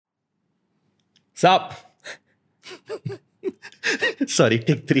Sup? Sorry,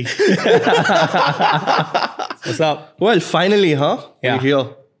 take 3. What's up? Well, finally, huh? Yeah. We're here.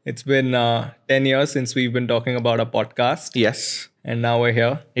 It's been 10 years since we've been talking about a podcast. Yes. And now we're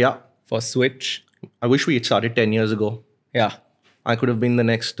here Yeah. for Switch. I wish we had started 10 years ago. Yeah. I could have been the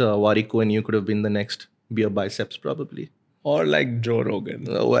next Wariko and you could have been the next Beer Biceps probably. Or like Joe Rogan.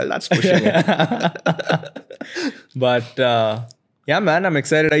 Well, that's pushing it. But yeah, man, I'm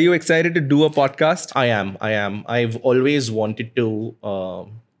excited. Are you excited to do a podcast? I am. I've always wanted to...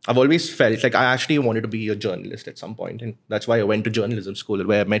 I've always felt like I actually wanted to be a journalist at some point. And that's why I went to journalism school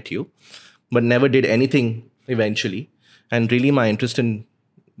where I met you. But never did anything eventually. And really my interest in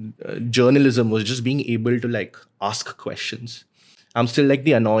journalism was just being able to like ask questions. I'm still like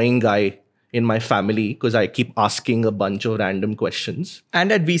the annoying guy in my family because I keep asking a bunch of random questions.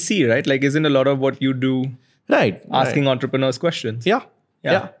 And at VC, right? Like, isn't a lot of what you do asking entrepreneurs questions? Yeah.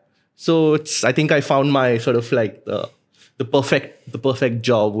 So I think I found my sort of like the perfect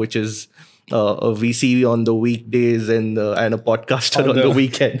job, which is a VC on the weekdays and a podcaster on the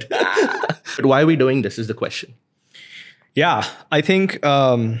weekend. But why are we doing this is the question. Yeah, I think...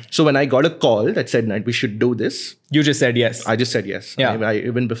 so when I got a call that said, we should do this. You just said yes. I just said yes. Yeah. I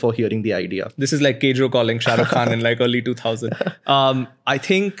even before hearing the idea. This is like Kejro calling Shah Rukh Khan in like early 2000. I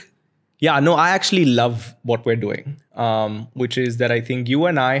think... Yeah, no, I actually love what we're doing, which is that I think you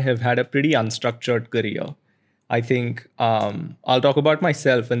and I have had a pretty unstructured career. I think I'll talk about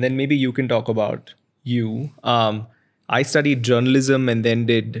myself and then maybe you can talk about you. I studied journalism and then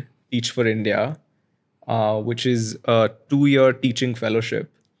did Teach for India, which is a 2-year teaching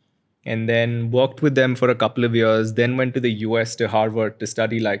fellowship, and then worked with them for a couple of years, then went to the US to Harvard to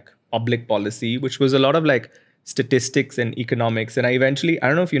study like public policy, which was a lot of like statistics and economics. And I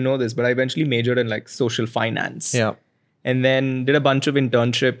don't know if you know this, but I eventually majored in like social finance. Yeah. And then did a bunch of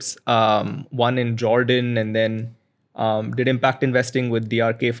internships, one in Jordan, and then did impact investing with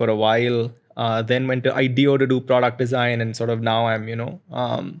DRK for a while. Then went to IDEO to do product design, and sort of now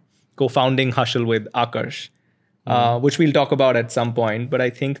I'm, co-founding Hushl with Akash, which we'll talk about at some point. But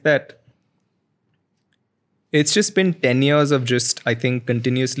I think that it's just been 10 years of just, I think,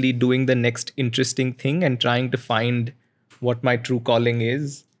 continuously doing the next interesting thing and trying to find what my true calling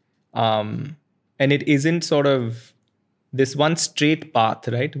is. And it isn't sort of this one straight path,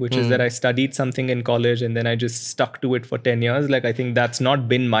 right? Which is that I studied something in college and then I just stuck to it for 10 years. Like, I think that's not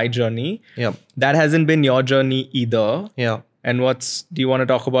been my journey. Yeah. That hasn't been your journey either. Yeah. And do you want to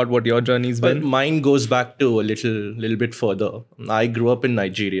talk about what your journey's been? Mine goes back to a little bit further. I grew up in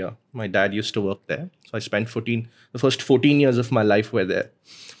Nigeria. My dad used to work there. So I spent the first 14 years of my life were there.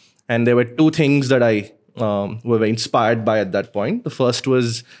 And there were 2 things that I were inspired by at that point. The first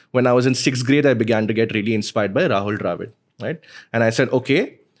was when I was in 6th grade, I began to get really inspired by Rahul Dravid, right? And I said,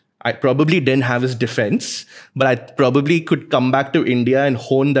 okay, I probably didn't have his defense, but I probably could come back to India and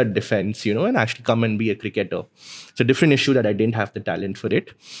hone that defense, and actually come and be a cricketer. It's a different issue that I didn't have the talent for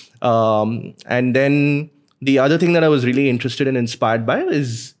it. And then the other thing that I was really interested and inspired by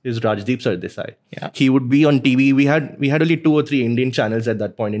is Rajdeep Sardesai. Yeah. He would be on TV. We had only 2 or 3 Indian channels at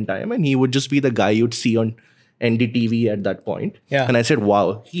that point in time, and he would just be the guy you'd see on NDTV at that point. Yeah. And I said,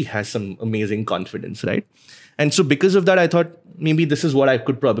 wow, he has some amazing confidence, right? And so because of that, I thought maybe this is what I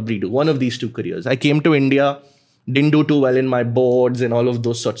could probably do. One of these 2 careers. I came to India, didn't do too well in my boards and all of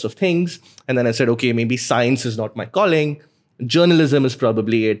those sorts of things. And then I said, okay, maybe science is not my calling. Journalism is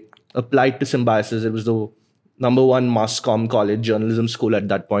probably it. Applied to Symbiosis. It was the number 1 mass comm college, journalism school at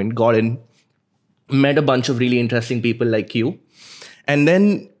that point. Got in, met a bunch of really interesting people like you. And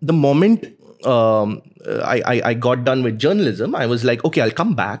then the moment I got done with journalism, I was like, okay, I'll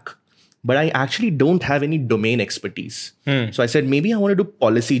come back. But I actually don't have any domain expertise. So I said, maybe I want to do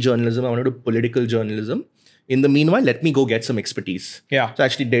policy journalism. I want to do political journalism. In the meanwhile, let me go get some expertise. Yeah. So I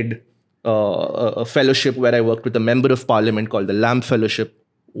actually did a fellowship where I worked with a member of parliament called the Lamb Fellowship.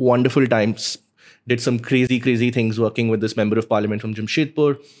 Wonderful times. Did some crazy things working with this member of parliament from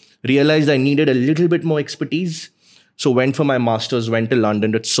Jamshedpur. Realized I needed a little bit more expertise. So went for my master's, went to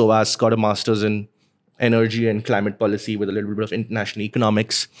London, did SOAS, got a master's in energy and climate policy with a little bit of international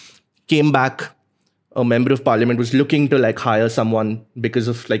economics. Came back, a member of parliament was looking to like hire someone because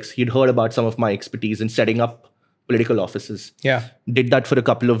of like he'd heard about some of my expertise in setting up political offices. Yeah. Did that for a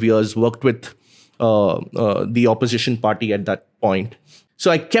couple of years, worked with the opposition party at that point.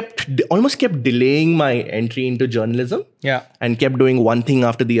 So I almost kept delaying my entry into journalism. Yeah. And kept doing one thing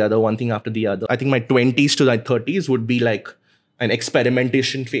after the other. I think my 20s to my 30s would be like an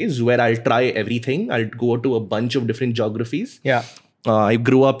experimentation phase where I'll try everything. I'll go to a bunch of different geographies. Yeah. I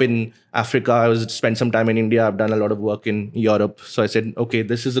grew up in Africa. I was spent some time in India. I've done a lot of work in Europe. So I said, okay,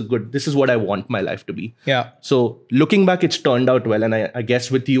 this is what I want my life to be. Yeah. So looking back, it's turned out well. And I guess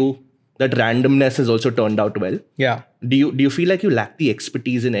with you, that randomness has also turned out well. Yeah. Do you feel like you lack the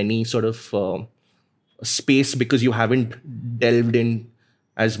expertise in any sort of space because you haven't delved in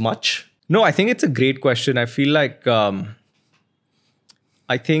as much? No, I think it's a great question. I feel like I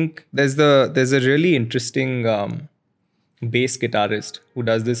think there's a really interesting bass guitarist who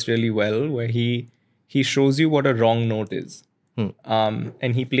does this really well, where he shows you what a wrong note is,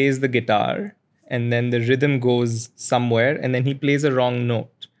 and he plays the guitar, and then the rhythm goes somewhere, and then he plays a wrong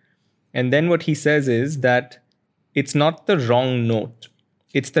note, and then what he says is that it's not the wrong note,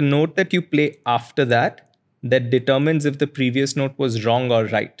 it's the note that you play after that determines if the previous note was wrong or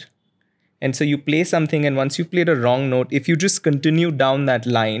right. And so you play something, and once you played a wrong note, if you just continue down that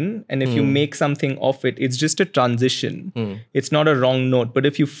line, and if you make something of it, it's just a transition. It's not a wrong note. But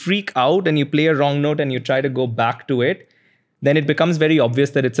if you freak out and you play a wrong note and you try to go back to it, then it becomes very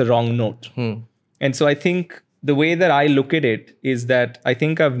obvious that it's a wrong note. And so I think the way that I look at it is that I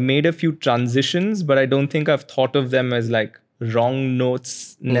think I've made a few transitions, but I don't think I've thought of them as like wrong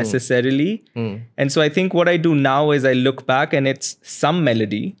notes necessarily. And so I think what I do now is I look back and it's some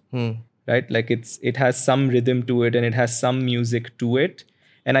melody. Right? Like it has some rhythm to it and it has some music to it.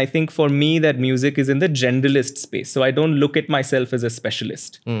 And I think for me, that music is in the generalist space. So I don't look at myself as a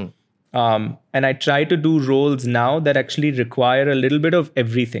specialist. And I try to do roles now that actually require a little bit of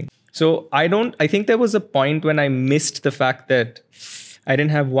everything. So I think there was a point when I missed the fact that I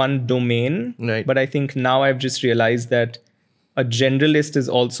didn't have one domain. Right. But I think now I've just realized that a generalist is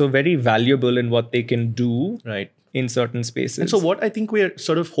also very valuable in what they can do. Right. In certain spaces. And so what I think we're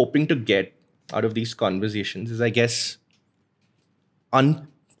sort of hoping to get out of these conversations is, I guess,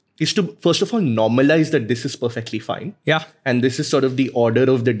 is to first of all normalize that this is perfectly fine. Yeah. And this is sort of the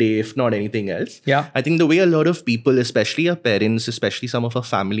order of the day, if not anything else. Yeah. I think the way a lot of people, especially our parents, especially some of our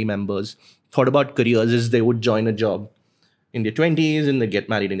family members, thought about careers is they would join a job in their 20s and they get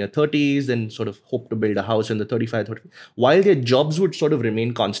married in their 30s and sort of hope to build a house in the 35, 30. While their jobs would sort of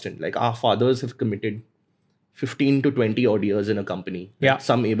remain constant. Like our fathers have committed 15 to 20 odd years in a company. Yeah.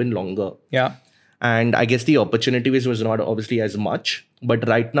 Some even longer. Yeah. And I guess the opportunity was not obviously as much. But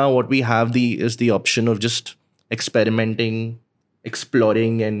right now what we have is the option of just experimenting,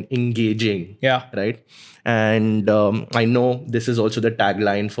 exploring and engaging. Yeah. Right. And I know this is also the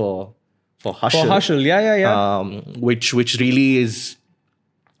tagline for Hushl. For Hushl. Yeah. Which really is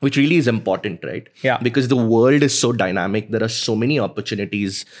important, right? Yeah. Because the world is so dynamic. There are so many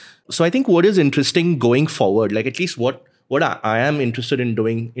opportunities. So I think what is interesting going forward, like at least what I am interested in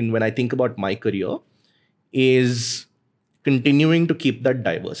doing when I think about my career, is continuing to keep that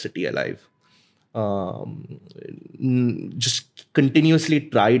diversity alive. Just continuously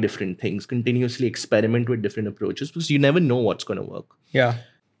try different things, continuously experiment with different approaches, because you never know what's going to work. Yeah.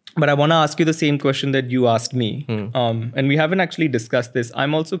 But I want to ask you the same question that you asked me. And we haven't actually discussed this.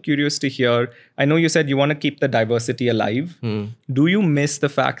 I'm also curious to hear, I know you said you want to keep the diversity alive. Do you miss the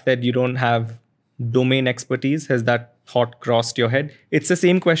fact that you don't have domain expertise? Has that thought crossed your head? It's the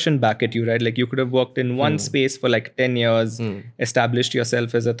same question back at you, right? Like you could have worked in one space for like 10 years, established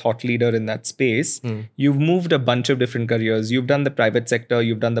yourself as a thought leader in that space. You've moved a bunch of different careers. You've done the private sector,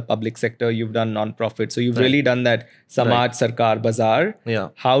 you've done the public sector, you've done non-profit. So you've really done that Samaj, Sarkar, Bazaar. Yeah.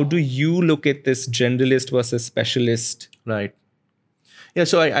 How do you look at this generalist versus specialist? Right. Yeah.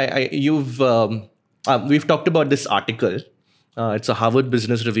 So we've talked about this article. It's a Harvard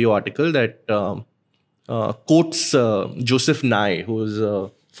Business Review article that quotes Joseph Nye, who is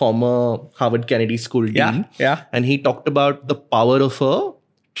a former Harvard Kennedy School dean. Yeah. And he talked about the power of a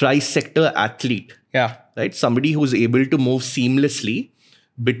tri-sector athlete. Yeah. Right? Somebody who's able to move seamlessly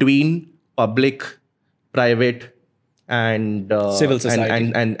between public, private, and civil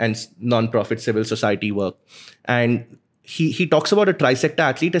society and non-profit civil society work. And he talks about a tri-sector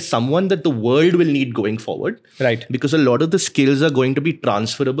athlete as someone that the world will need going forward. Right. Because a lot of the skills are going to be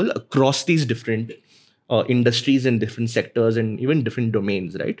transferable across these different industries and different sectors and even different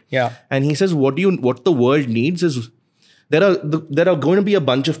domains, right? Yeah. And he says what the world needs is there are going to be a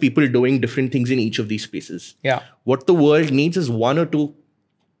bunch of people doing different things in each of these spaces. Yeah. What the world needs is one or two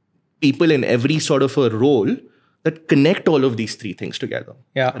people in every sort of a role that connect all of these three things together.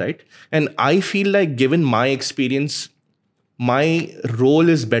 Yeah. Right. And I feel like, given my experience, my role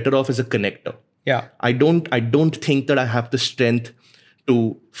is better off as a connector. Yeah. I don't think that I have the strength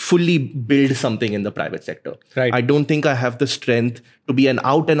to fully build something in the private sector. Right. I don't think I have the strength to be an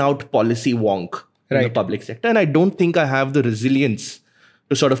out and out policy wonk in the public sector. And I don't think I have the resilience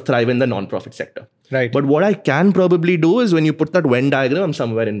to sort of thrive in the non-profit sector. Right. But what I can probably do is when you put that Venn diagram, I'm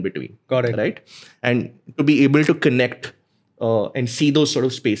somewhere in between. Got it. Right. And to be able to connect and see those sort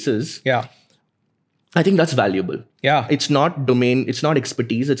of spaces, Yeah. I think that's valuable. Yeah. It's not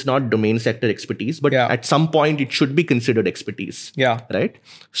expertise, it's not domain sector expertise, but Yeah. at some point it should be considered expertise. Yeah. Right.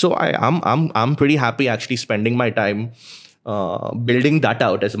 So I'm pretty happy actually spending my time building that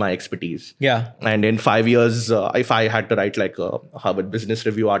out as my expertise. Yeah. And in 5 years, if I had to write like a Harvard Business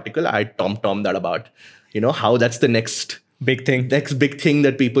Review article, I'd tom that about, how that's the next big thing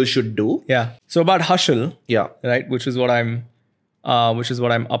that people should do. Yeah. So about Hushl, Yeah. right, which is what I'm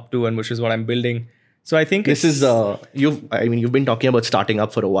up to and which is what I'm building. So I think This is you've been talking about starting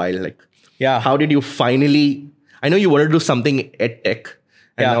up for a while. Like, yeah. how did you finally? I know you wanted to do something ed tech,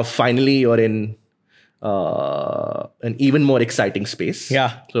 and Yeah. now finally you're in an even more exciting space.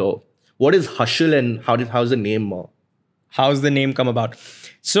 Yeah. So, what is Hushl, and how's the name? How's the name come about?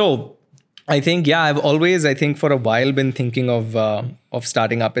 So I think, I've always, for a while been thinking of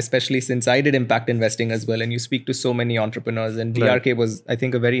starting up, especially since I did impact investing as well. And you speak to so many entrepreneurs, and DRK was, I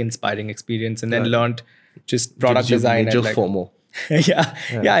think, a very inspiring experience, and then learned just product design. Major and like, FOMO.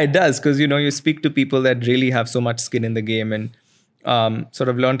 Yeah, it does. Because, you speak to people that really have so much skin in the game, and sort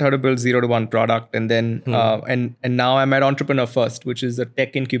of learned how to build 0 to 1 product. And then, and now I'm at Entrepreneur First, which is a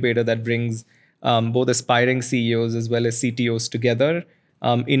tech incubator that brings both aspiring CEOs as well as CTOs together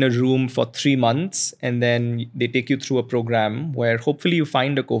in a room for 3 months. And then they take you through a program where hopefully you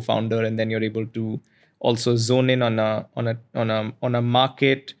find a co-founder, and then you're able to also zone in on a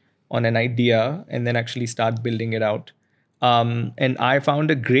market, on an idea, and then actually start building it out. And I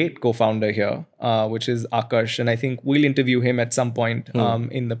found a great co-founder here, which is Akash. And I think we'll interview him at some point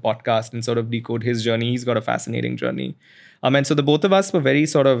in the podcast and sort of decode his journey. He's got a fascinating journey. And so the both of us were very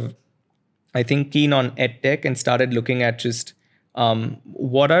sort of, I think, keen on edtech, and started looking at just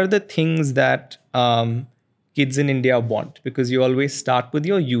what are the things that kids in India want? Because you always start with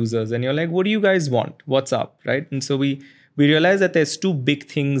your users and you're like, what do you guys want? What's up? Right. And so we realized that there's 2 big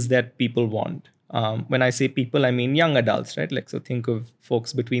things that people want. When I say people, I mean young adults, right? Like, so think of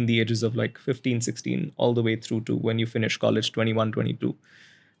folks between the ages of like 15, 16, all the way through to when you finish college, 21, 22.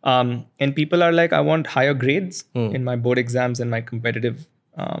 And people are like, I want higher grades in my board exams and my competitive,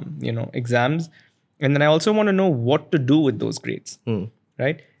 exams. And then I also want to know what to do with those grades,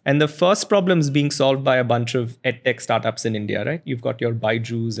 right? And the first problem is being solved by a bunch of edtech startups in India, right? You've got your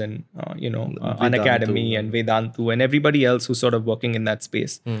Byju's and, Unacademy and Vedantu and everybody else who's sort of working in that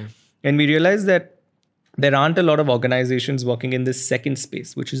space. And we realized that there aren't a lot of organizations working in this second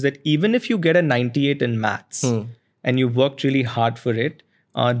space, which is that even if you get a 98 in maths and you've worked really hard for it,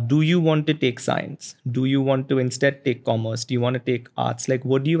 do you want to take science? Do you want to instead take commerce? Do you want to take arts? Like,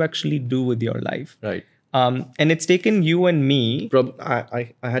 what do you actually do with your life? Right. And it's taken you and me.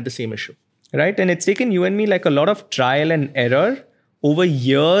 I had the same issue. Right. And it's taken you and me like a lot of trial and error over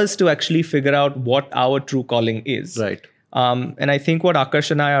years to actually figure out what our true calling is. Right. And I think what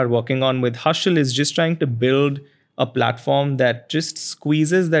Akash and I are working on with Hushl is just trying to build a platform that just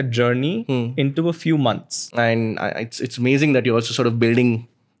squeezes that journey into a few months. And it's amazing that you're also sort of building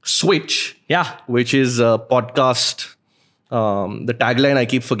Switch, which is a podcast. The tagline I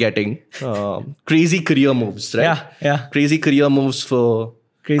keep forgetting: crazy career moves, right? Yeah. Crazy career moves for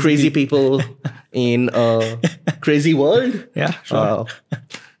crazy people in a crazy world. Yeah, sure.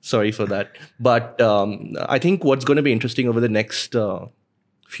 Sorry for that. But I think what's going to be interesting over the next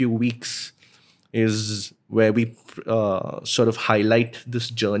few weeks is where we sort of highlight this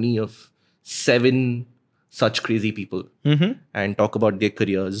journey of 7 such crazy people and talk about their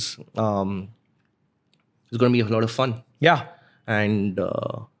careers. It's going to be a lot of fun. Yeah. And,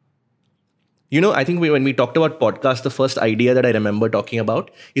 I think when we talked about podcast, the first idea that I remember talking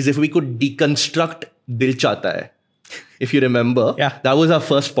about is if we could deconstruct Dil Chahta Hai. If you remember, that was our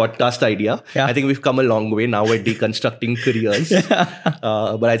first podcast idea. Yeah. I think we've come a long way. Now we're deconstructing careers.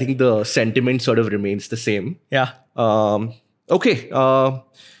 But I think the sentiment sort of remains the same. Yeah. Okay.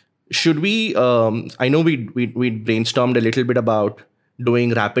 Should we, I know we brainstormed a little bit about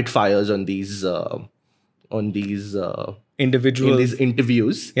doing rapid fires on these individuals, in these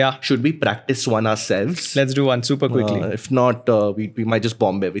interviews. Yeah. Should we practice one ourselves? Let's do one super quickly. If not, we might just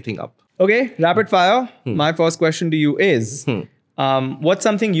bomb everything up. Okay, rapid fire. My first question to you is, what's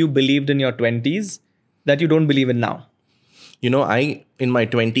something you believed in your 20s that you don't believe in now? I, in my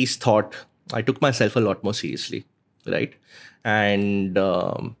 20s, thought I took myself a lot more seriously, right? And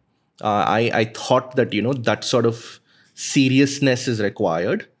I thought that, that sort of seriousness is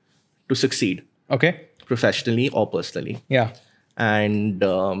required to succeed. Okay. Professionally or personally. Yeah. And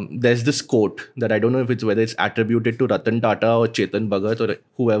there's this quote that I don't know if whether it's attributed to Ratan Tata or Chetan Bhagat or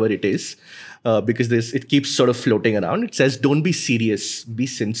whoever it is, because it keeps sort of floating around. It says, "Don't be serious, be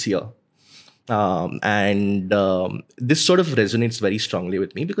sincere." And this sort of resonates very strongly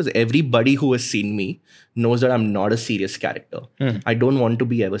with me because everybody who has seen me knows that I'm not a serious character. I don't want to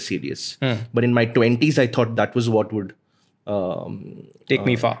be ever serious. But in my 20s, I thought that was what would Take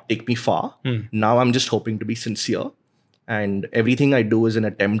me far. Take me far. Now I'm just hoping to be sincere. And everything I do is an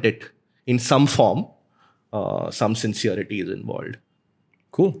attempt at, in some form, some sincerity is involved.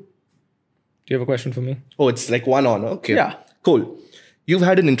 Cool. Do you have a question for me? Oh, it's like one on. Okay. Yeah. Cool. You've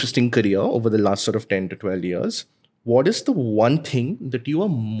had an interesting career over the last sort of 10 to 12 years. What is the one thing that you are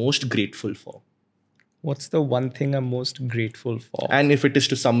most grateful for? What's the one thing I'm most grateful for? And if it is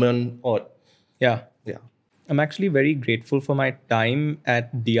to someone or... Yeah. Yeah. I'm actually very grateful for my time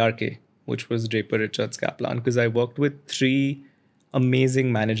at DRK, which was Draper Richards Kaplan, because I worked with 3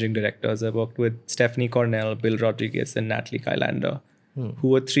 amazing managing directors. I worked with Stephanie Cornell, Bill Rodriguez, and Natalie Kylander, who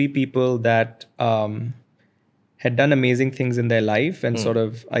were 3 people that had done amazing things in their life. And sort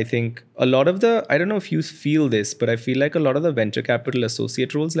of, I think a lot of the, I don't know if you feel this, but I feel like a lot of the venture capital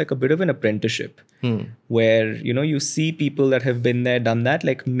associate roles, like a bit of an apprenticeship, where, you know, you see people that have been there, done that,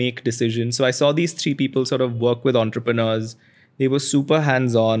 like make decisions. So I saw these 3 people sort of work with entrepreneurs. They were super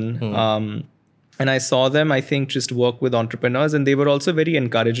hands-on. And I saw them, I think, just work with entrepreneurs. And they were also very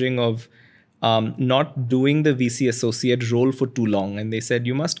encouraging of not doing the VC associate role for too long. And they said,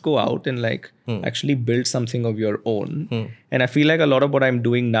 you must go out and like actually build something of your own. And I feel like a lot of what I'm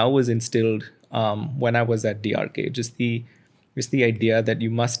doing now was instilled when I was at DRK. Just the idea that you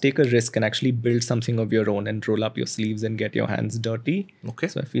must take a risk and actually build something of your own and roll up your sleeves and get your hands dirty. Okay.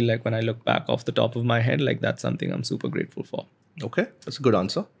 So I feel like when I look back off the top of my head, like that's something I'm super grateful for. Okay. That's a good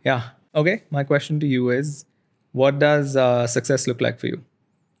answer. Yeah. Okay. My question to you is, what does success look like for you?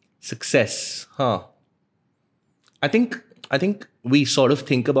 Success, I think we sort of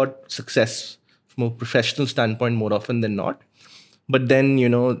think about success from a professional standpoint more often than not. But then, you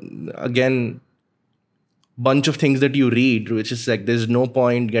know, again, bunch of things that you read, which is like, there's no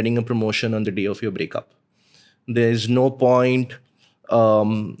point getting a promotion on the day of your breakup. There's no point,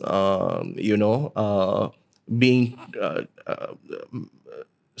 being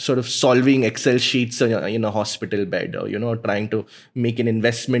sort of solving Excel sheets in a hospital bed, or, you know, trying to make an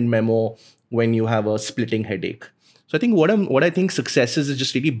investment memo when you have a splitting headache. So I think what I think success is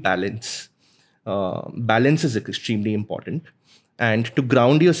just really balance. Balance is extremely important. And to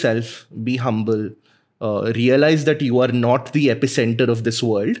ground yourself, be humble, realize that you are not the epicenter of this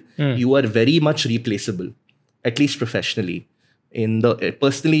world. You are very much replaceable, at least professionally.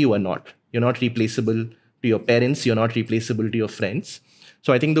 Personally, you are not. You're not replaceable to your parents. You're not replaceable to your friends.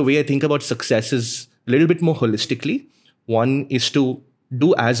 So I think the way I think about success is a little bit more holistically. One is to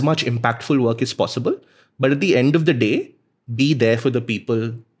do as much impactful work as possible, but at the end of the day, be there for the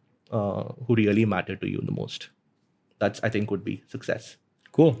people who really matter to you the most. That's, I think, would be success.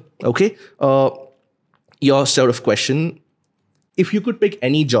 Cool. Okay. Your sort of question, if you could pick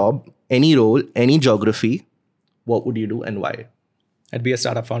any job, any role, any geography, what would you do and why? I'd be a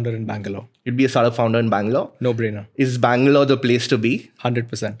startup founder in Bangalore. You'd be a startup founder in Bangalore? No brainer. Is Bangalore the place to be?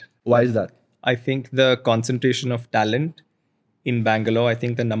 100%. Why is that? I think the concentration of talent in Bangalore, I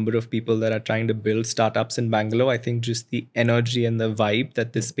think the number of people that are trying to build startups in Bangalore, I think just the energy and the vibe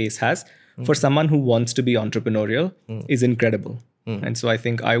that this space has for someone who wants to be entrepreneurial is incredible. And so I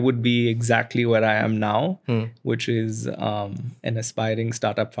think I would be exactly where I am now, which is an aspiring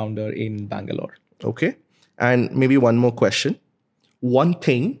startup founder in Bangalore. Okay. And maybe one more question. One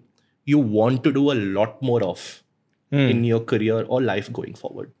thing you want to do a lot more of in your career or life going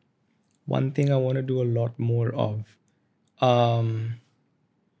forward? One thing I want to do a lot more of.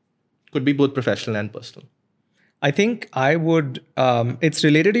 Could be both professional and personal. I think I would, it's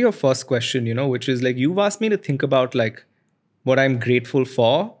related to your first question, you know, which is like, you've asked me to think about like what I'm grateful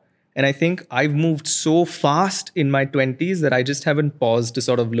for. And I think I've moved so fast in my 20s that I just haven't paused to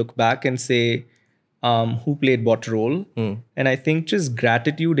sort of look back and say, who played what role. And I think just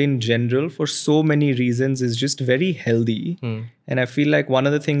gratitude in general for so many reasons is just very healthy. And I feel like one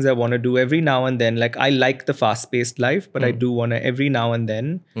of the things I want to do every now and then, like I like the fast-paced life, but I do want to every now and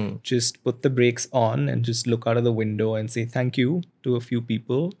then just put the brakes on and just look out of the window and say thank you to a few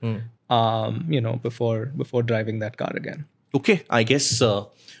people, you know, before driving that car again. Okay, I guess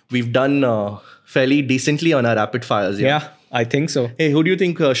we've done fairly decently on our rapid fires. Yeah, I think so. Hey, who do you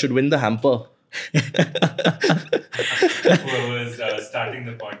think should win the hamper? Whoever's starting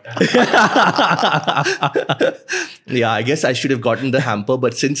the podcast. Yeah, I guess I should have gotten the hamper,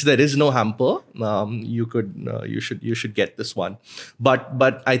 but since there is no hamper, you should get this one.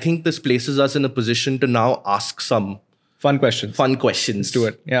 But I think this places us in a position to now ask some Fun questions. Let's do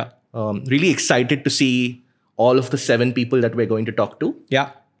it. Yeah. Really excited to see all of the 7 people that we're going to talk to.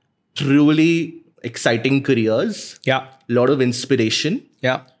 Yeah. Truly exciting careers. Yeah. A lot of inspiration.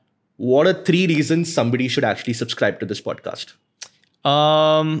 Yeah. What are 3 reasons somebody should actually subscribe to this podcast?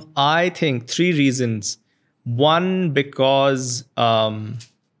 I think 3 reasons. One, because the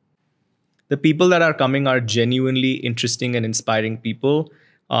people that are coming are genuinely interesting and inspiring people.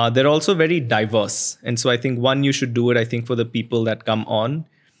 They're also very diverse. And so I think 1, you should do it, I think, for the people that come on.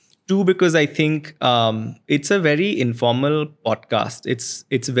 2, because I think it's a very informal podcast.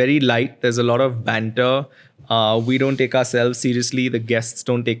 It's very light. There's a lot of banter. We don't take ourselves seriously. The guests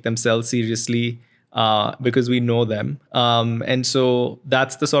don't take themselves seriously because we know them. And so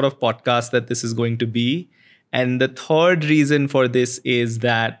that's the sort of podcast that this is going to be. And the 3rd reason for this is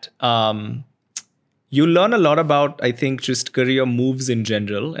that you learn a lot about, I think, just career moves in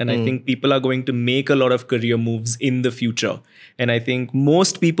general. And I think people are going to make a lot of career moves in the future. And I think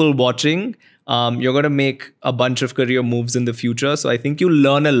most people watching, you're going to make a bunch of career moves in the future. So I think you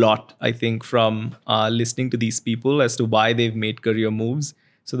learn a lot, I think, from listening to these people as to why they've made career moves.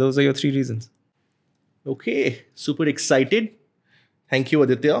 So those are your 3 reasons. Okay, super excited. Thank you,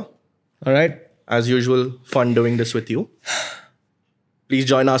 Adithya. All right. As usual, fun doing this with you. Please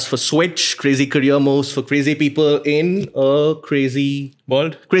join us for Switch, crazy career moves for crazy people in a crazy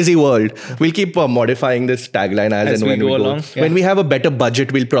world. We'll keep modifying this tagline as and when we go along. Yeah. When we have a better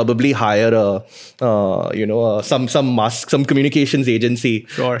budget, we'll probably hire some communications agency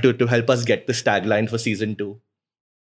Sure. to help us get this tagline for season 2.